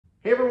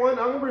Hey everyone,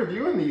 I'm going to be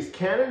reviewing these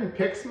Canon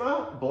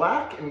Pixma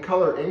black and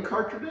color ink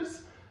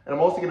cartridges, and I'm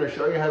also going to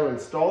show you how to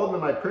install them in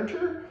my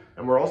printer,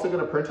 and we're also going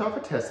to print off a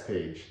test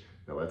page.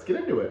 Now let's get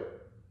into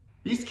it.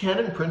 These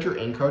Canon printer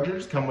ink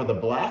cartridges come with a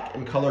black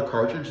and color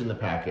cartridge in the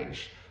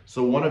package,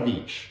 so one of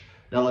each.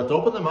 Now let's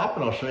open them up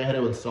and I'll show you how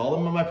to install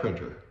them on my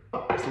printer.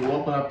 So we'll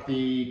open up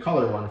the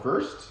color one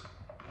first.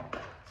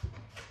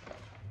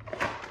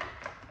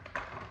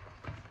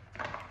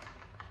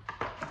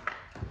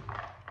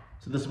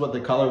 So this is what the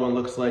color one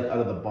looks like out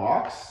of the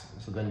box.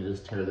 So then you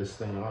just tear this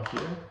thing off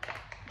here.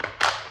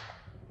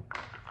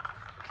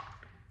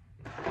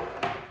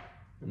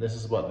 And this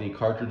is what the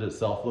cartridge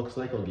itself looks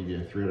like. I'll give you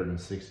a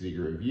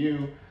 360-degree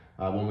view.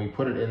 When we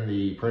put it in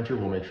the printer,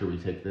 we'll make sure we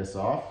take this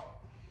off.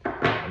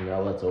 And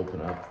now let's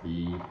open up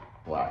the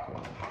black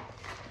one.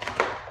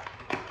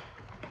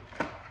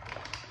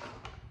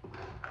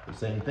 The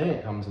same thing,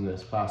 it comes in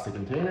this plastic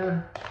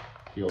container.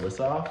 Peel this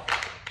off.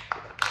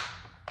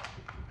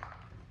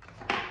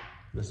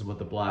 This is what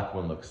the black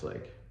one looks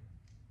like.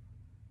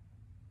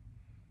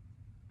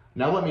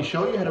 Now let me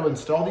show you how to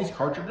install these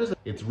cartridges.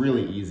 It's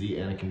really easy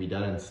and it can be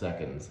done in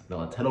seconds. Now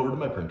let's head over to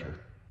my printer.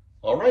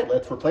 All right,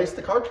 let's replace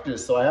the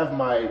cartridges. So I have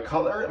my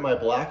color and my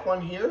black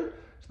one here.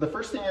 So the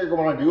first thing you're going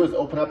to want to do is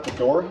open up the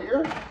door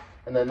here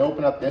and then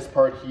open up this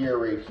part here,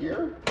 right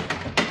here.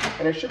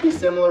 And it should be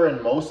similar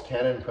in most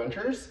Canon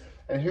printers.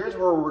 And here's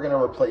where we're going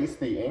to replace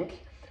the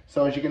ink.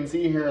 So as you can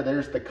see here,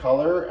 there's the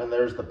color and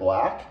there's the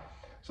black.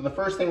 So the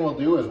first thing we'll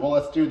do is,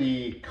 let's do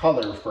the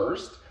color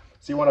first.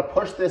 So you want to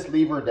push this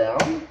lever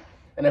down,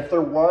 and if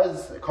there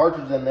was a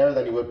cartridge in there,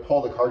 then you would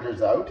pull the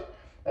cartridge out.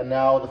 And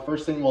now the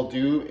first thing we'll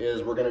do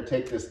is we're going to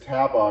take this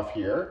tab off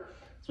here.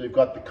 So we've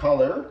got the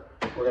color.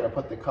 We're going to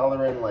put the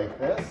color in like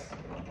this.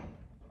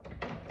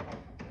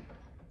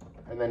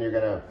 And then you're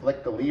going to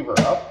flick the lever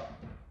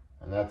up,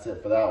 and that's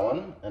it for that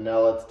one. And now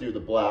let's do the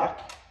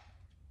black.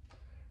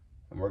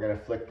 And we're going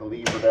to flick the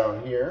lever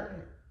down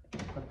here.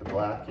 Put the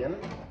black in,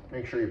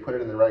 make sure you put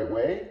it in the right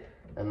way,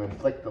 and then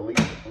flick the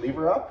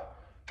lever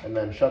up, and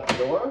then shut the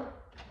door.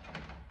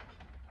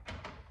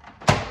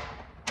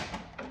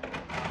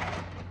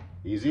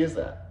 Easy as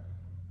that.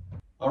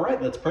 All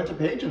right, let's print a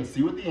page and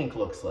see what the ink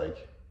looks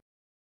like.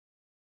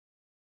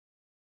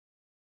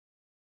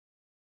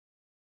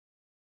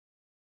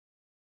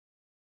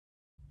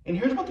 And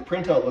here's what the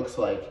printout looks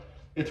like.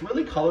 It's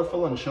really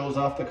colorful and shows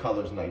off the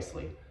colors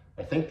nicely.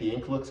 I think the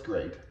ink looks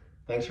great.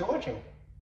 Thanks for watching.